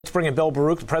bring in Bill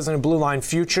Baruch, the president of Blue Line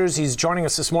Futures. He's joining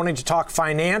us this morning to talk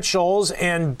financials.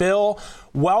 And Bill,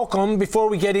 welcome. Before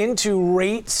we get into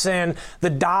rates and the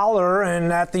dollar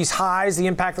and at these highs, the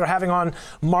impact they're having on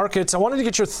markets, I wanted to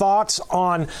get your thoughts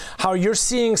on how you're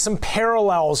seeing some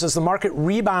parallels as the market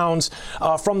rebounds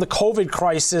from the COVID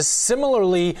crisis,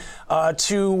 similarly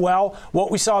to, well,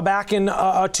 what we saw back in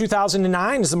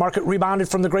 2009 as the market rebounded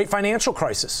from the great financial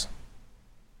crisis.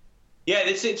 Yeah,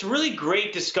 it's a really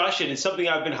great discussion. It's something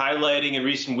I've been highlighting in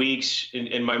recent weeks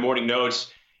in my morning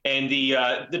notes. And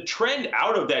the trend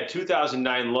out of that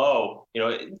 2009 low,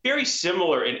 very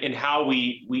similar in how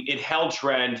it held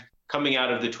trend coming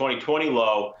out of the 2020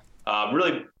 low,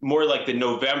 really more like the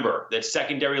November, that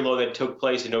secondary low that took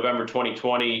place in November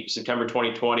 2020, September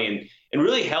 2020, and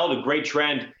really held a great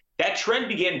trend. That trend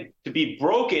began to be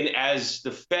broken as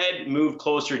the Fed moved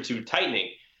closer to tightening.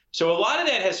 So a lot of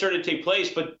that has started to take place,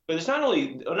 but it's not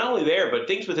only there, but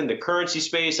things within the currency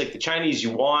space, like the Chinese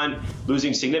yuan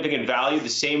losing significant value the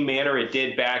same manner it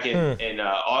did back in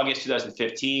August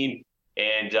 2015,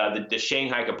 and the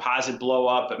Shanghai Composite blow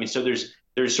up. I mean, so there's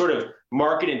sort of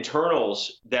market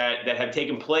internals that have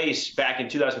taken place back in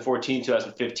 2014,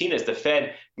 2015 as the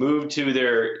Fed moved to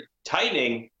their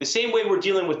tightening, the same way we're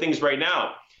dealing with things right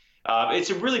now. It's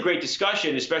a really great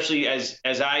discussion, especially as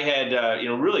I had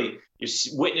really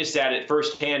witnessed that at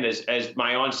firsthand as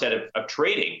my onset of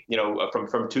trading,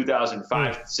 from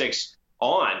 2005, 6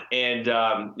 on,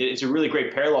 and it's a really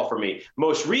great parallel for me.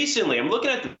 Most recently, I'm looking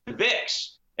at the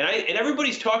VIX, and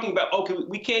everybody's talking about,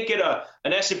 we can't get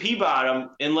an S&P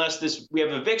bottom unless we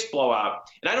have a VIX blowout,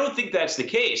 and I don't think that's the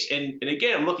case. And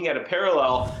again, I'm looking at a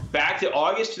parallel back to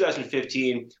August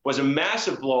 2015 was a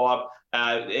massive blow up.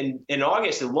 In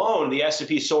August alone, the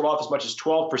S&P sold off as much as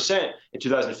 12% in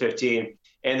 2015,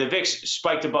 and the VIX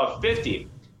spiked above 50.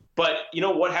 But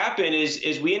what happened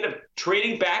is we end up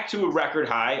trading back to a record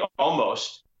high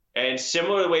almost, and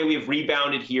similar to the way we've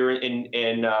rebounded here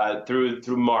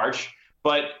through March.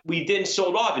 But we then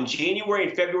sold off. In January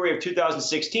and February of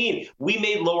 2016, we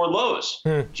made lower lows.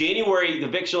 January, the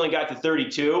VIX only got to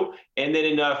 32, and then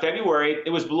in February,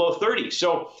 it was below 30.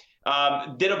 So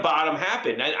did a bottom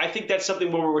happen? I think that's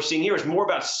something what we're seeing here is more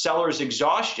about sellers'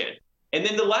 exhaustion. And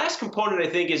then the last component, I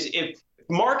think, is if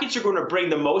markets are going to bring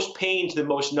the most pain to the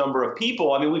most number of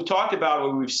people. I mean, we've talked about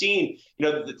what we've seen,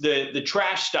 the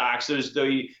trash stocks, there's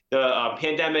the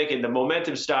pandemic and the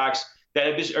momentum stocks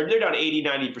that they're down 80,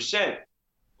 90%.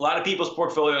 A lot of people's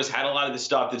portfolios had a lot of the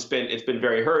stuff it's been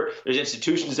very hurt. There's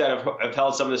institutions that have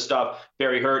held some of this stuff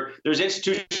very hurt. There's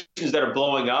institutions that are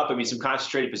blowing up. I mean, some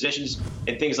concentrated positions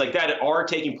and things like that are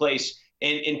taking place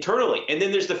internally. And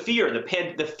then there's the fear.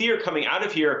 The fear coming out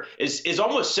of here is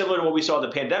almost similar to what we saw in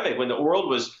the pandemic when the world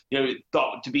was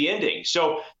thought to be ending.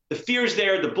 So the fear's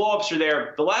there, the blowups are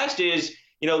there. The last is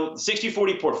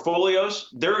 60-40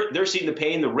 portfolios. They're seeing the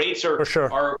pain. The rates are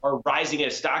rising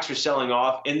as stocks are selling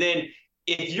off. And then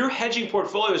if you're hedging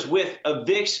portfolios with a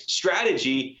VIX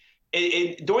strategy,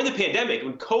 during the pandemic,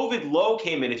 when COVID low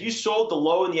came in, if you sold the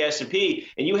low in the S&P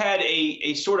and you had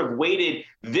a sort of weighted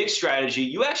VIX strategy,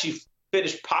 you actually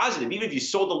finished positive, even if you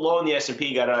sold the low in the S&P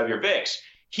and got out of your VIX.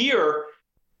 Here,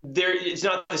 it's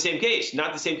not the same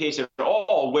case, at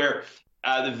all, where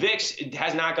the VIX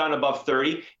has not gone above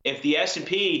 30. If the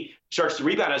S&P starts to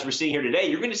rebound, as we're seeing here today,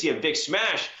 you're going to see a VIX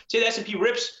smash. Say the S&P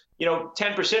rips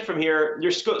 10% from here,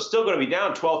 you're still going to be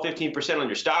down 12, 15% on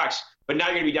your stocks, but now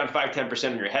you're going to be down 5,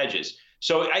 10% on your hedges.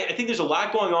 So I think there's a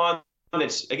lot going on.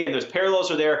 Again, those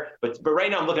parallels are there, but right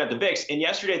now I'm looking at the VIX. And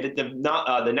yesterday, the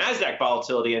NASDAQ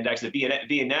volatility index, the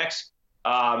VNX,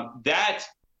 that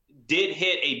did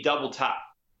hit a double top.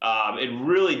 It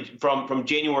really from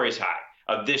January's high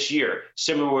of this year,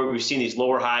 similar to where we've seen these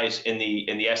lower highs in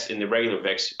the regular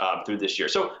VIX through this year.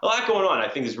 So a lot going on. I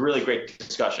think it's a really great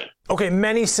discussion. Okay,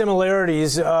 many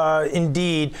similarities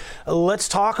indeed. Let's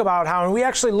talk about how, and we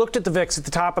actually looked at the VIX at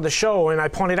the top of the show, and I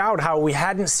pointed out how we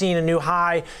hadn't seen a new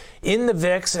high in the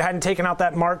VIX. It hadn't taken out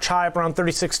that March high up around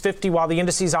 3650 while the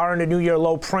indices are in a New Year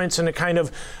low print, and it kind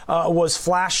of was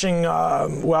flashing,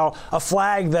 a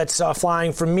flag that's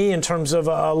flying for me in terms of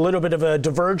a little bit of a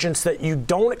divergence that you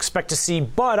don't expect to see.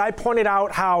 But I pointed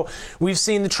out how we've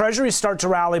seen the Treasury start to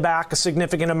rally back a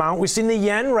significant amount. We've seen the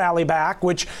yen rally back,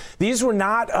 which these were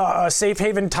not safe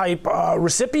haven type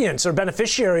recipients or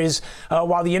beneficiaries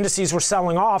while the indices were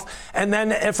selling off. And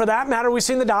then for that matter, we've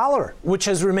seen the dollar, which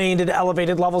has remained at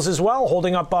elevated levels as well,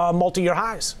 holding up multi-year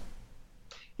highs.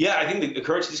 Yeah, I think the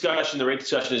currency discussion, the rate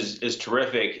discussion is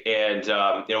terrific. And,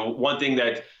 one thing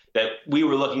that we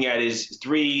were looking at is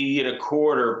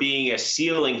 3.25 being a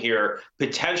ceiling here.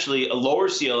 Potentially a lower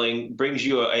ceiling brings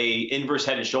you a inverse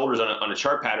head and shoulders on a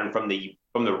chart pattern from the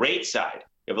rate side.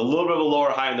 You have a little bit of a lower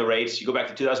high in the rates. You go back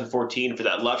to 2014 for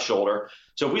that left shoulder.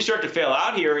 So if we start to fail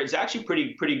out here, it's actually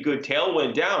pretty good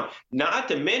tailwind down. Not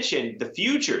to mention the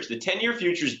futures. The 10-year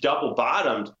futures double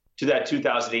bottomed to that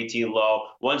 2018 low,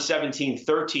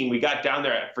 117.13. We got down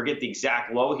there. I forget the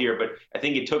exact low here, but I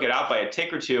think it took it out by a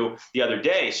tick or two the other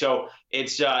day. So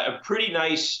it's a pretty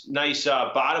nice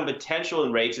bottom potential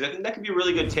in rates. And I think that could be a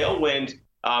really good tailwind.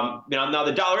 Now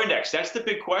the dollar index, that's the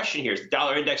big question here. Is the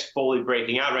dollar index fully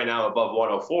breaking out right now above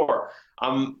 104?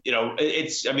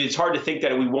 It's hard to think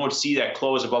that we won't see that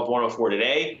close above 104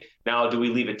 today. Now, do we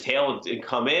leave a tail and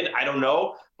come in? I don't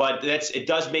know, but it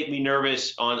does make me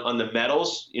nervous on the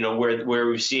metals, where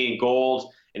we're seeing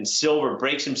gold and silver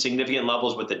break some significant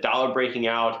levels with the dollar breaking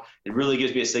out. It really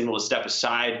gives me a signal to step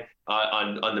aside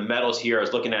on the metals here. I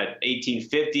was looking at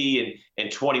 1850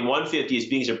 and 2150 as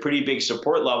being some pretty big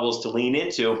support levels to lean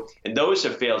into, and those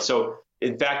have failed. So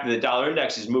in fact, the dollar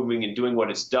index is moving and doing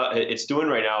what it's doing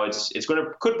right now.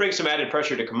 Could bring some added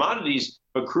pressure to commodities,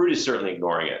 but crude is certainly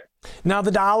ignoring it. Now, the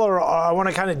dollar, I want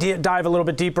to kind of dive a little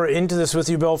bit deeper into this with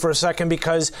you, Bill, for a second,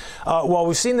 because while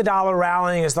we've seen the dollar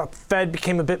rallying as the Fed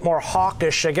became a bit more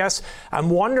hawkish, I guess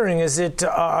I'm wondering, is it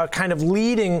kind of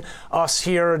leading us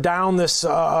here down this,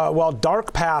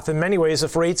 dark path in many ways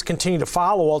if rates continue to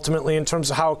follow ultimately in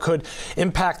terms of how it could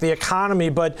impact the economy?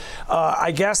 But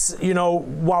I guess,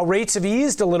 while rates have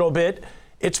eased a little bit,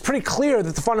 it's pretty clear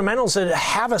that the fundamentals that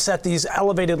have us at these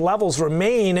elevated levels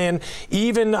remain. And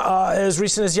even as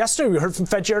recent as yesterday, we heard from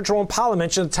Fed Chair Jerome Powell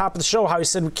mention at the top of the show how he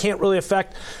said we can't really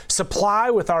affect supply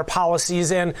with our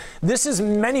policies. And this is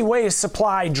in many ways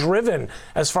supply driven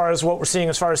as far as what we're seeing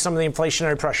as far as some of the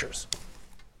inflationary pressures.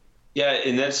 Yeah,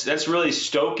 and that's really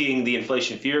stoking the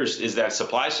inflation fears, is that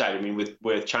supply side. I mean,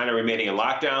 with China remaining in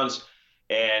lockdowns,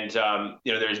 and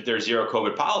there's zero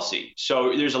COVID policy.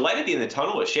 So there's a light at the end of the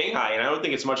tunnel with Shanghai, and I don't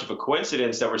think it's much of a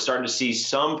coincidence that we're starting to see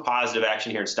some positive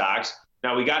action here in stocks.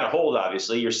 Now, we got to hold,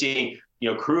 obviously. You're seeing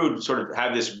crude sort of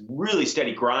have this really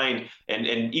steady grind,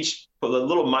 and each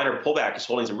little minor pullback is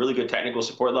holding some really good technical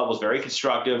support levels, very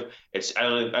constructive. I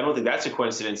don't think that's a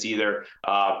coincidence either.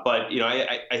 But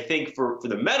I think for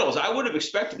the metals, I would have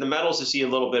expected the metals to see a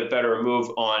little bit better move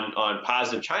on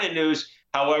positive China news.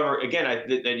 However, again,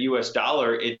 that U.S.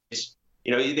 dollar, it's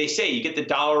they say you get the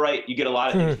dollar right, you get a lot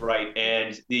of things right,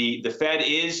 and the Fed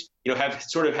is have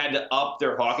sort of had to up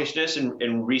their hawkishness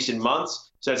in recent months.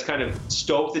 So that's kind of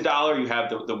stoked the dollar. You have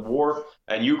the war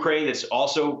in Ukraine that's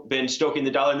also been stoking the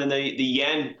dollar, and then the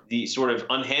yen, the sort of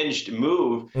unhinged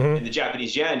move in the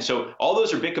Japanese yen. So all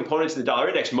those are big components in the dollar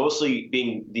index, mostly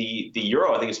being the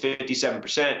euro. I think it's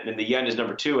 57%, and the yen is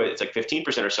number 2. It's like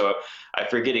 15% or so. I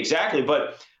forget exactly,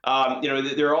 but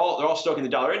they're all stoking the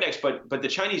dollar index. But the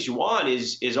Chinese yuan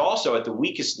is also at the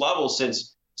weakest level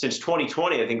since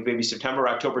 2020. I think maybe September,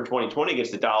 October 2020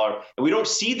 against the dollar. And we don't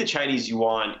see the Chinese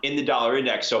yuan in the dollar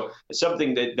index. So it's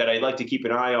something that I'd like to keep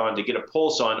an eye on to get a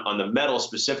pulse on the metal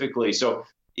specifically. So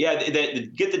yeah,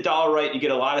 get the dollar right, you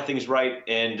get a lot of things right.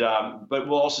 And but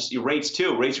we'll also see rates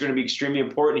too. Rates are going to be extremely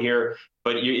important here.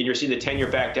 But you're seeing the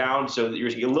 10-year back down, so you're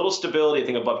seeing a little stability. I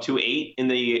think above 2.8 in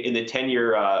the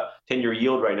 10-year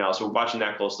yield right now. So we're watching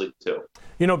that closely too.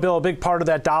 Bill, a big part of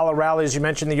that dollar rally, as you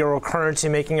mentioned, the euro currency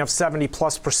making up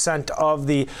 70+% of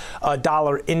the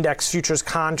dollar index futures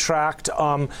contract.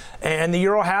 And the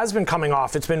euro has been coming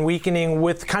off. It's been weakening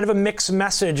with kind of a mixed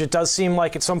message. It does seem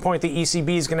like at some point the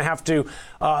ECB is going to have to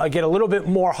get a little bit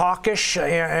more hawkish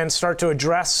and start to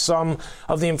address some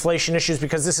of the inflation issues,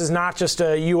 because this is not just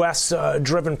a U.S.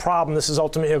 driven problem. This is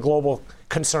ultimately a global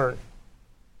concern.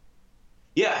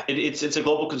 Yeah, it's a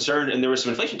global concern, and there was some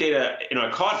inflation data. I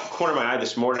caught corner of my eye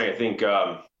this morning. I think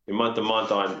month to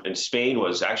month in Spain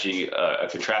was actually a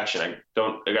contraction.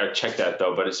 I got to check that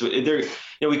though. But it's there.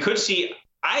 We could see.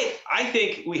 I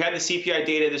think we had the CPI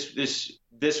data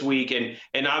this week,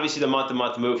 and obviously the month to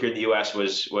month move here in the U.S.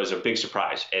 was a big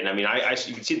surprise. And I mean,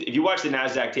 you can see if you watch the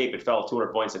Nasdaq tape, it fell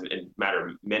 200 points in a matter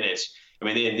of minutes. I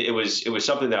mean, it was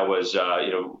something that was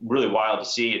really wild to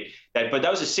see. But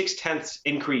that was a 0.6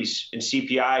 increase in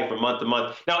CPI from month to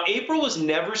month. Now, April was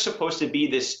never supposed to be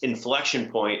this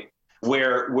inflection point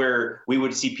where we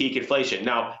would see peak inflation.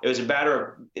 Now, it was a matter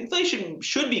of inflation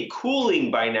should be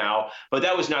cooling by now, but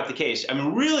that was not the case. I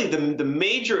mean, really, the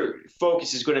major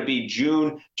focus is going to be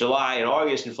June, July, and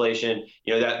August inflation.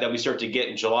 That we start to get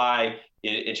in July.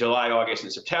 in July, August,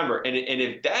 and September. And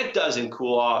if that doesn't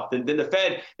cool off, then the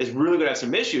Fed is really going to have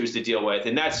some issues to deal with.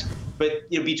 But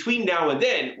between now and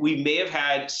then, we may have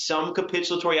had some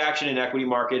capitulatory action in equity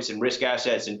markets and risk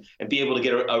assets and be able to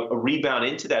get a rebound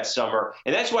into that summer.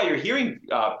 And that's why you're hearing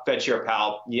Fed Chair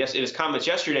Powell, yes, in his comments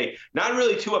yesterday, not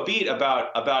really too upbeat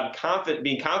about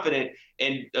being confident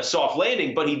in a soft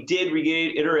landing, but he did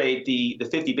reiterate the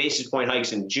 50 basis point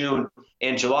hikes in June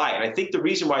and July. And I think the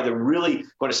reason why they're really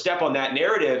going to step on that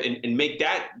narrative and make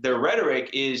that their rhetoric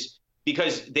is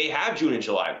because they have June and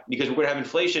July, because we're going to have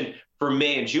inflation for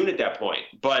May and June at that point.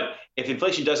 But if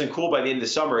inflation doesn't cool by the end of the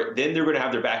summer, then they're going to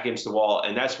have their back against the wall.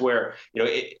 And that's where,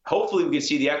 hopefully we can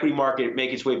see the equity market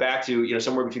make its way back to,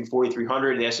 somewhere between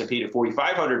 4,300 and the S&P to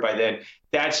 4,500 by then.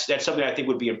 That's something I think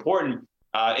would be important.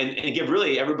 And give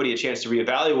really everybody a chance to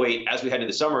reevaluate as we head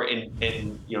into the summer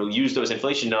and use those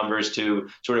inflation numbers to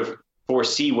sort of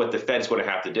foresee what the Fed's going to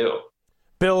have to do.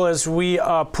 Bill, as we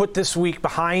put this week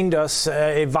behind us,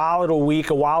 a volatile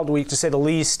week, a wild week to say the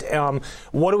least,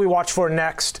 what do we watch for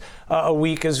next a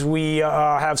week as we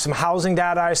have some housing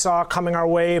data I saw coming our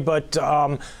way, but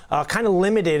kind of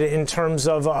limited in terms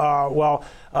of,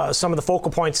 some of the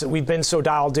focal points that we've been so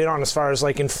dialed in on as far as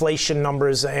like inflation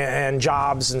numbers and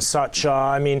jobs and such.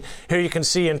 Here you can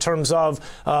see in terms of,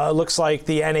 looks like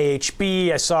the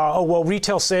NAHB, I saw,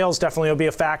 retail sales definitely will be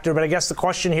a factor, but I guess the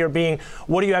question here being,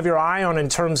 what do you have your eye on in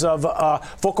terms of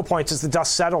focal points as the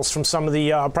dust settles from some of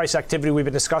the price activity we've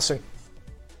been discussing?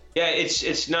 Yeah,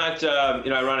 it's not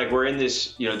ironic. We're in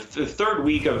this, the third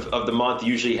week of the month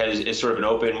usually is sort of an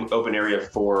open area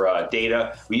for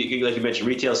data. Like you mentioned,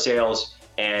 retail sales.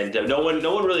 And no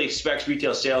one really expects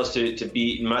retail sales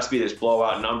must be this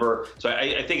blowout number. So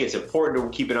I think it's important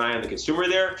to keep an eye on the consumer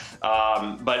there.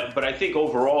 But I think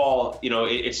overall,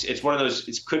 it's one of those.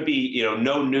 It could be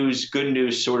no news, good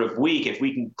news sort of week. If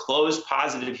we can close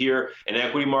positive here in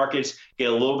equity markets, get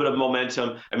a little bit of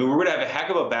momentum. We're going to have a heck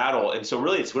of a battle. And so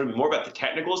really, it's going to be more about the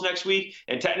technicals next week.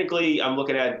 And technically, I'm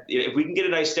looking at if we can get a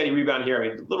nice steady rebound here.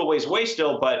 A little ways away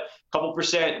still, but couple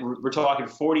percent. We're talking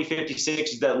 40, 50,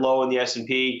 60 is that low in the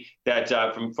S&P that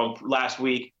from last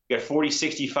week. We got 40,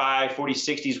 65, 40,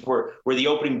 60s were the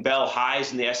opening bell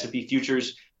highs in the S&P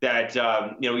futures that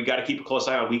we got to keep a close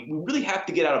eye on. We really have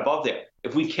to get out above there.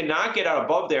 If we cannot get out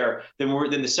above there, then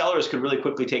the sellers could really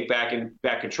quickly take back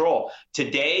control.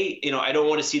 Today, I don't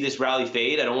want to see this rally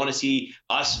fade. I don't want to see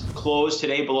us close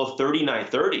today below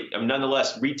 39.30.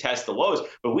 Nonetheless, retest the lows.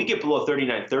 But we get below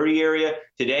 39.30 area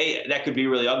today, that could be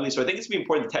really ugly. So I think it's going to be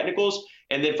important, the technicals.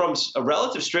 And then from a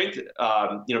relative strength,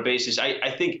 basis,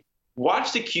 I think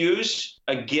watch the Qs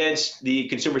against the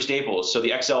consumer staples. So the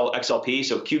XLP,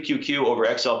 so QQQ over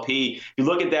XLP. You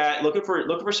look at that, looking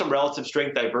for some relative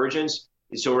strength divergence.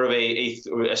 It's sort of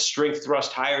a strength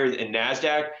thrust higher in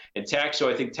NASDAQ and tech. So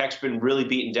I think tech's been really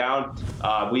beaten down.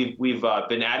 We've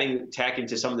been adding tech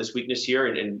into some of this weakness here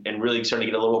and really starting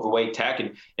to get a little overweight tech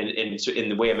and so in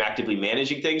the way I'm actively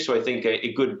managing things. So I think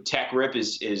a good tech rip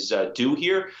is due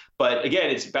here. But again,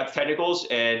 it's about the technicals,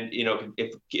 and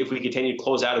if we continue to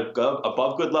close out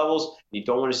above good levels, you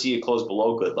don't want to see it close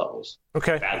below good levels.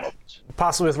 Okay. Bad levels.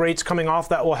 Possibly with rates coming off,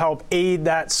 that will help aid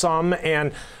that some,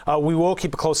 and we will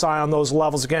keep a close eye on those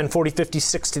levels. Again, 40,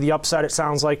 56 to the upside, it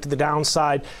sounds like, to the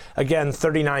downside. Again,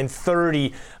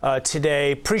 39.30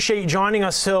 today. Appreciate you joining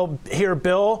us here,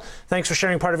 Bill. Thanks for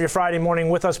sharing part of your Friday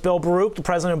morning with us. Bill Baruch, the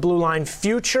president of Blue Line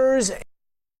Futures.